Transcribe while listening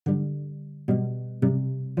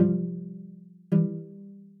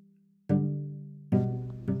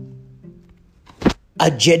A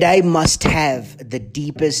Jedi must have the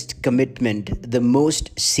deepest commitment, the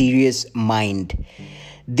most serious mind.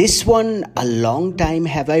 This one, a long time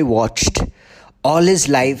have I watched. All his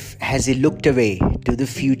life has he looked away to the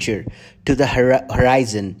future, to the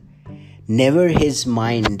horizon. Never his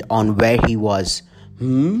mind on where he was.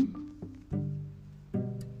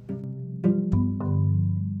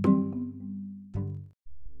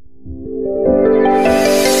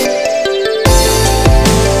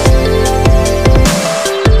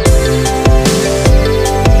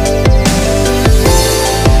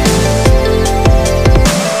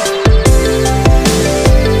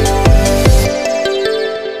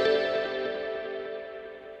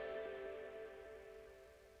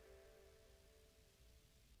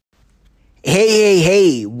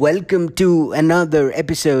 Hey, welcome to another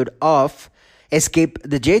episode of Escape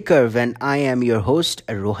the J Curve, and I am your host,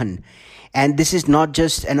 Rohan. And this is not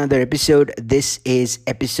just another episode, this is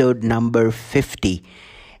episode number 50.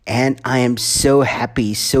 And I am so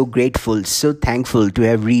happy, so grateful, so thankful to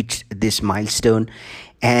have reached this milestone.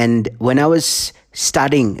 And when I was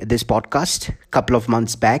starting this podcast a couple of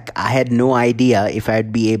months back, I had no idea if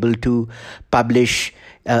I'd be able to publish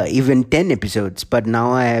even 10 episodes, but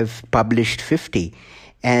now I have published 50.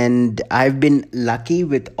 And I've been lucky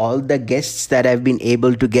with all the guests that I've been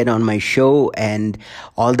able to get on my show and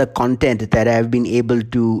all the content that I've been able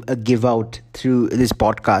to give out through this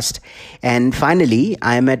podcast. And finally,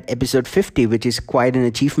 I'm at episode 50, which is quite an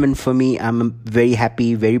achievement for me. I'm very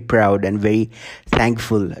happy, very proud, and very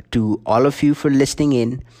thankful to all of you for listening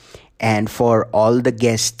in and for all the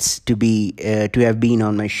guests to have been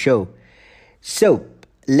on my show. So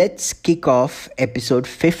let's kick off episode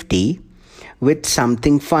 50 with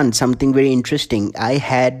something fun, something very interesting. I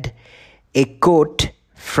had a quote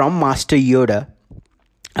from Master Yoda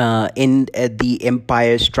in The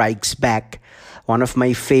Empire Strikes Back, one of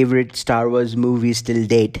my favorite Star Wars movies till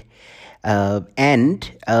date.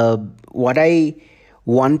 And what I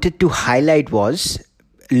wanted to highlight was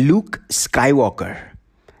Luke Skywalker,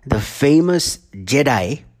 the famous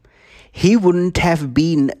Jedi. He wouldn't have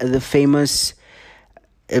been the famous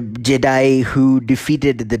Jedi who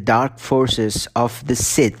defeated the dark forces of the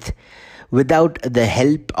Sith without the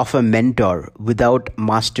help of a mentor, without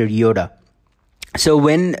Master Yoda. So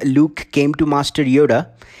when Luke came to Master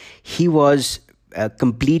Yoda, he was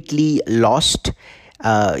completely lost.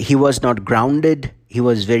 He was not grounded. He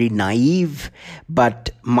was very naive.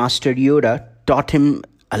 But Master Yoda taught him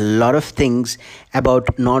a lot of things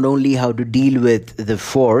about not only how to deal with the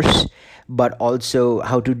Force, but also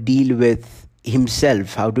how to deal with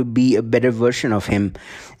himself, how to be a better version of him.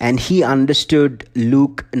 And he understood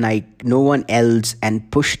Luke like no one else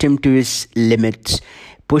and pushed him to his limits,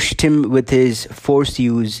 pushed him with his Force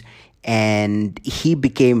use, and he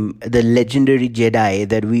became the legendary Jedi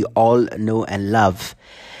that we all know and love.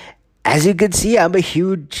 As you can see, I'm a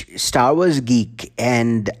huge Star Wars geek,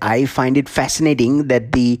 and I find it fascinating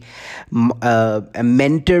that the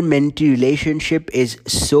mentor-mentee relationship is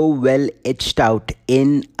so well etched out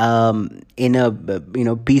in a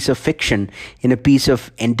piece of fiction, in a piece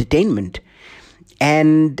of entertainment.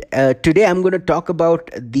 And today I'm going to talk about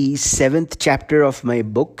the 7th chapter of my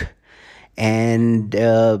book, and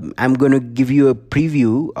I'm going to give you a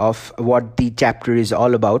preview of what the chapter is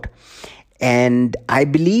all about. And I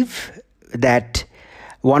believe that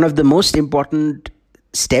one of the most important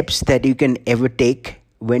steps that you can ever take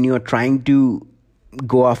when you're trying to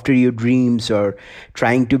go after your dreams or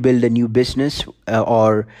trying to build a new business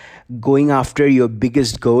or going after your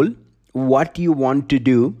biggest goal, what you want to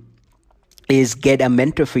do is get a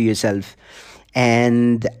mentor for yourself.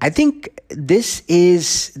 And I think this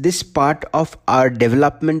part of our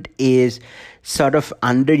development is sort of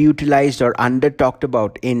underutilized or under talked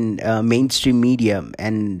about in mainstream media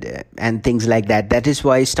and things like that. That is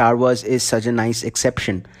why Star Wars is such a nice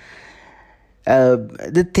exception.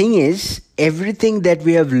 The thing is, everything that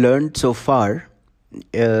we have learned so far,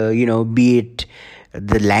 be it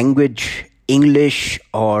the language, English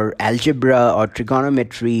or algebra or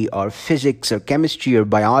trigonometry or physics or chemistry or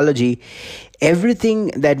biology, everything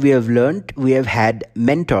that we have learned, we have had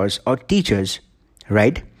mentors or teachers,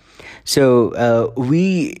 right? So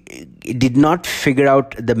we did not figure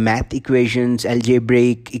out the math equations,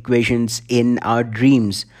 algebraic equations in our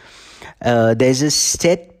dreams. There's a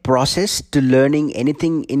set process to learning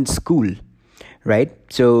anything in school, right?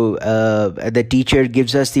 So the teacher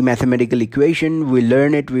gives us the mathematical equation, we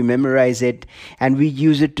learn it, we memorize it, and we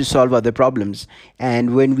use it to solve other problems.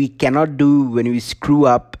 And when we screw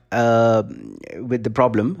up with the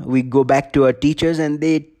problem, we go back to our teachers and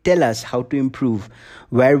they tell us how to improve,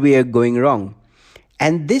 where we are going wrong.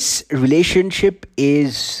 And this relationship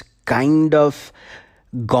is kind of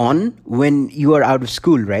gone when you are out of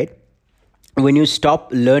school, right? When you stop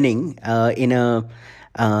learning in a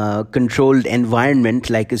controlled environment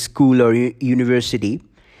like a school or university,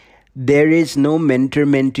 there is no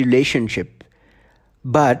mentor-mentee relationship.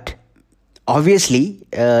 But obviously,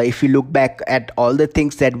 if you look back at all the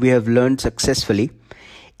things that we have learned successfully,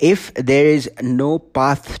 if there is no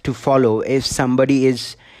path to follow, if somebody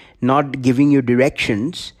is not giving you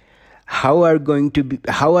directions, how are you going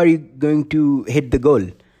to hit the goal?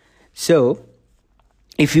 So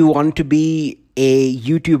if you want to be a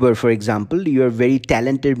YouTuber, for example, you're a very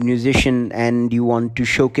talented musician and you want to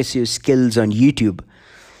showcase your skills on YouTube,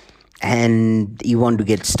 and you want to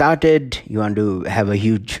get started, you want to have a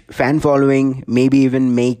huge fan following, maybe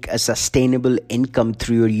even make a sustainable income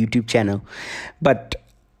through your YouTube channel. But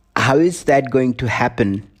how is that going to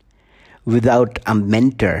happen without a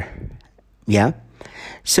mentor? Yeah.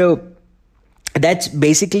 So that's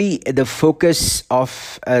basically the focus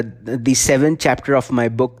of the seventh chapter of my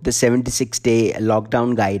book, the 76-day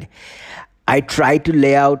lockdown guide. I try to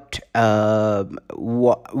lay out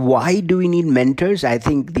why do we need mentors. I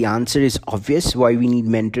think the answer is obvious why we need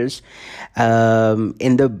mentors.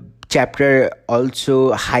 In the chapter,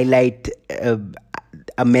 also highlight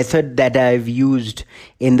a method that I've used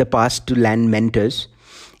in the past to land mentors,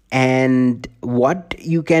 and what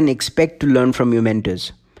you can expect to learn from your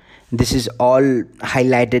mentors. This is all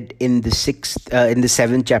highlighted in the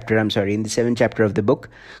seventh chapter of the book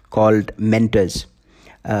called Mentors,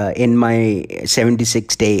 in my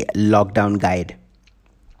 76-day lockdown guide.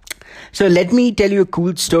 So let me tell you a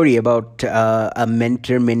cool story about a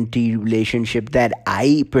mentor-mentee relationship that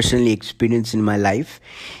I personally experienced in my life.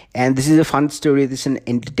 And this is a fun story. This is an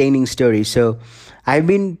entertaining story. So I've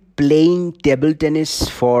been playing table tennis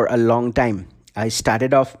for a long time. I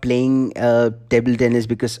started off playing table tennis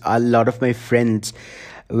because a lot of my friends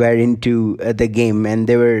were into the game and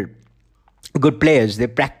they were good players. They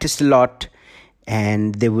practiced a lot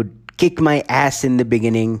and they would kick my ass in the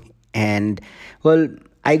beginning. And well,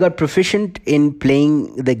 I got proficient in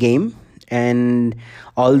playing the game. And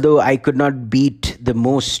although I could not beat the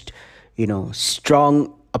most,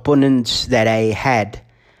 strong opponents that I had,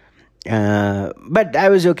 but I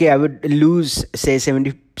was okay. I would lose, say,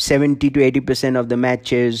 70 to 80% of the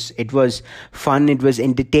matches. It was fun. It was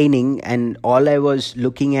entertaining. And all I was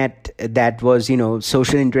looking at that was,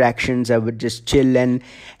 social interactions. I would just chill and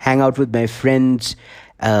hang out with my friends,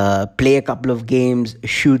 play a couple of games,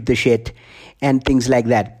 shoot the shit, and things like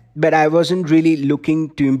that. But I wasn't really looking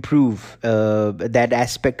to improve that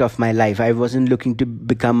aspect of my life. I wasn't looking to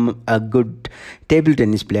become a good table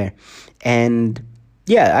tennis player. And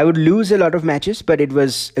yeah, I would lose a lot of matches, but it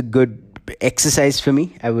was a good exercise for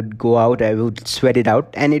me. I would go out, I would sweat it out,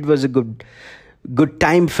 and it was a good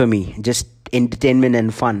time for me, just entertainment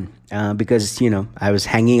and fun, because I was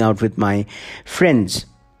hanging out with my friends.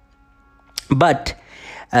 But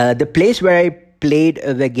the place where I played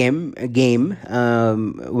the game,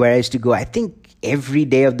 where I used to go, I think every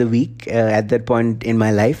day of the week at that point in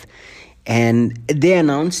my life, and they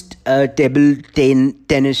announced a table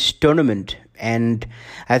tennis tournament. And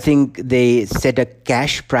I think they set a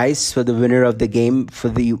cash prize for the winner of the game, for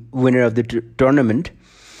the winner of the tournament.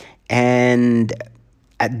 And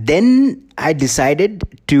then I decided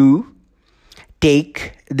to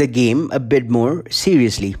take the game a bit more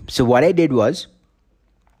seriously. So what I did was,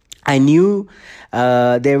 I knew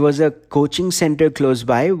there was a coaching center close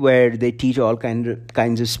by where they teach all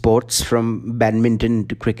kinds of sports, from badminton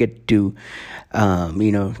to cricket to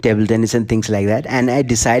table tennis and things like that. And I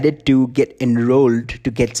decided to get enrolled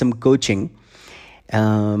to get some coaching,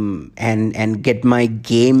 and get my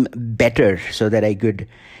game better so that I could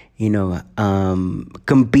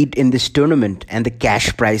compete in this tournament. And the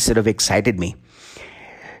cash prize sort of excited me.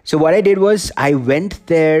 So what I did was, I went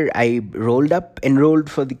there, I enrolled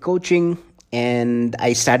for the coaching, and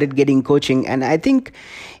I started getting coaching. And I think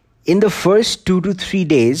in the first 2 to 3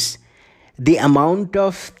 days, the amount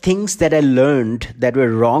of things that I learned that were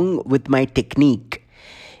wrong with my technique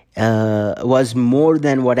was more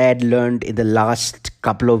than what I had learned in the last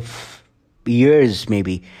couple of years,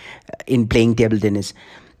 maybe, in playing table tennis.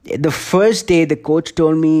 The first day, the coach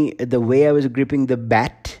told me the way I was gripping the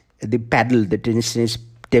bat, the paddle, the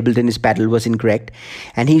table tennis paddle was incorrect,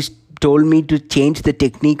 and he told me to change the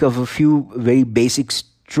technique of a few very basic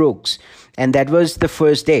strokes. And that was the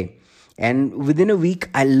first day. And within a week,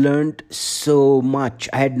 I learned so much.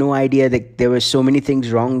 I had no idea that there were so many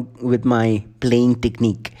things wrong with my playing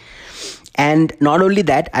technique. And not only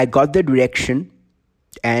that, I got the direction,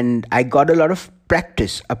 and I got a lot of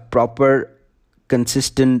practice, a proper,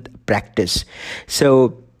 consistent practice.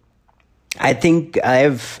 So I think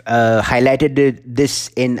I've highlighted this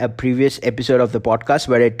in a previous episode of the podcast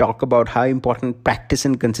where I talk about how important practice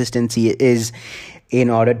and consistency is in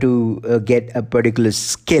order to get a particular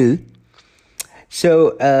skill.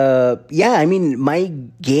 So, I mean, my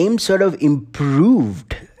game sort of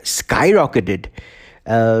improved, skyrocketed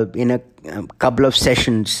in a couple of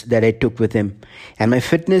sessions that I took with him. And my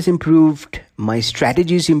fitness improved, my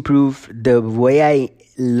strategies improved, the way I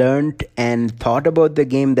learned and thought about the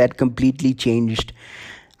game, that completely changed.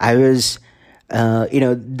 I was,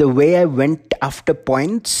 the way I went after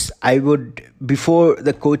points, before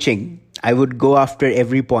the coaching, I would go after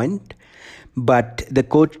every point. But the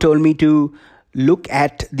coach told me to look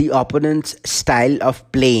at the opponent's style of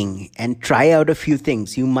playing and try out a few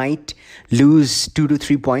things. You might lose 2 to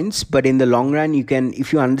 3 points, but in the long run, you can,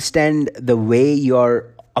 if you understand the way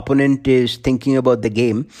your opponent is thinking about the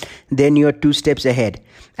game, then you're 2 steps ahead,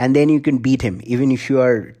 and then you can beat him even if you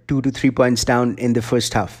are 2 to 3 points down in the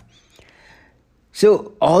first half.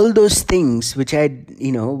 So all those things which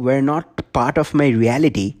were not part of my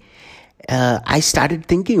reality, I started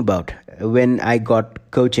thinking about when I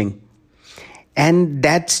got coaching. And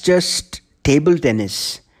that's just table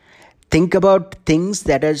tennis. Think about things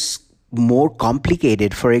that are more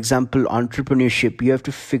complicated. For example, entrepreneurship. You have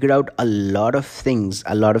to figure out a lot of things,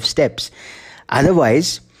 a lot of steps.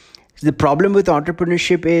 Otherwise, the problem with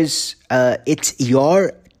entrepreneurship is it's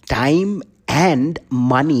your time and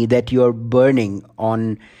money that you're burning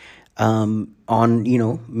on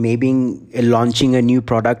maybe launching a new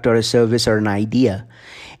product or a service or an idea.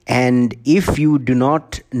 And if you do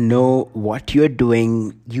not know what you're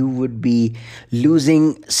doing, you would be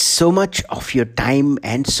losing so much of your time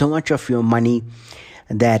and so much of your money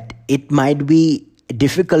that it might be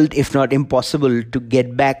difficult, if not impossible, to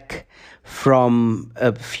get back from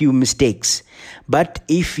a few mistakes. But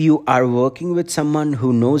if you are working with someone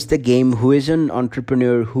who knows the game, who is an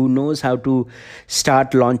entrepreneur, who knows how to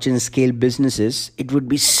start, launch, and scale businesses, it would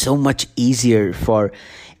be so much easier for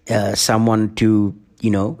someone to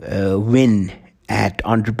win at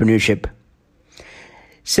entrepreneurship.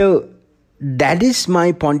 So that is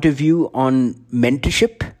my point of view on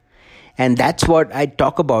mentorship. And that's what I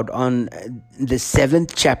talk about on the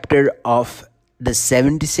 7th chapter of the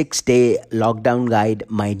 76-day lockdown guide,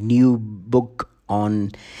 my new book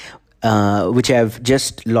on which I've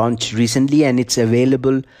just launched recently, and it's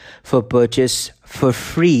available for purchase for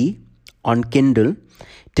free on Kindle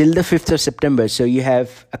till the 5th of September. So you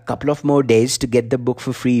have a couple of more days to get the book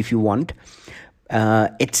for free if you want.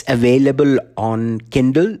 It's available on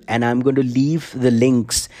Kindle, and I'm going to leave the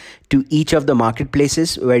links to each of the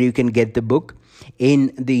marketplaces where you can get the book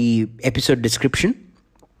in the episode description.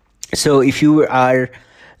 So if you are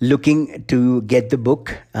looking to get the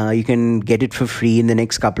book, you can get it for free in the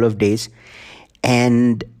next couple of days.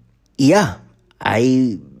 And that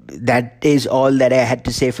is all that I had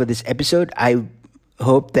to say for this episode. I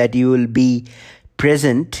hope that you will be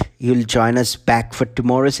present. You'll join us back for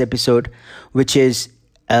tomorrow's episode, which is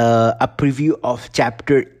a preview of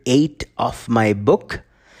chapter 8 of my book.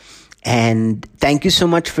 And thank you so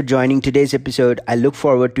much for joining today's episode. I look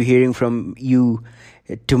forward to hearing from you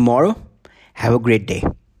tomorrow. Have a great day.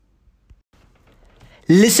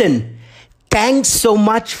 Listen, thanks so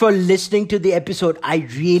much for listening to the episode. I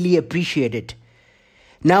really appreciate it.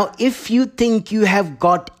 Now, if you think you have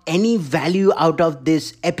got any value out of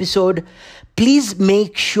this episode, please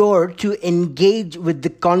make sure to engage with the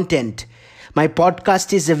content. My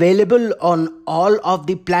podcast is available on all of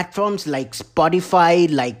the platforms like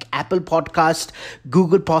Spotify, like Apple Podcast,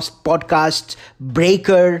 Google Podcasts,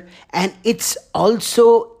 Breaker, and it's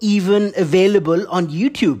also even available on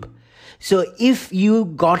YouTube. So if you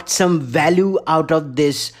got some value out of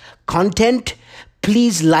this content,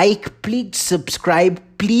 please like, please subscribe,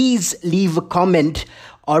 please leave a comment,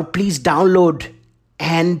 or please download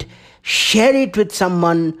and share it with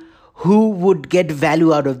someone who would get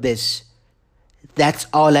value out of this. That's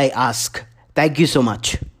all I ask. Thank you so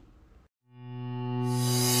much.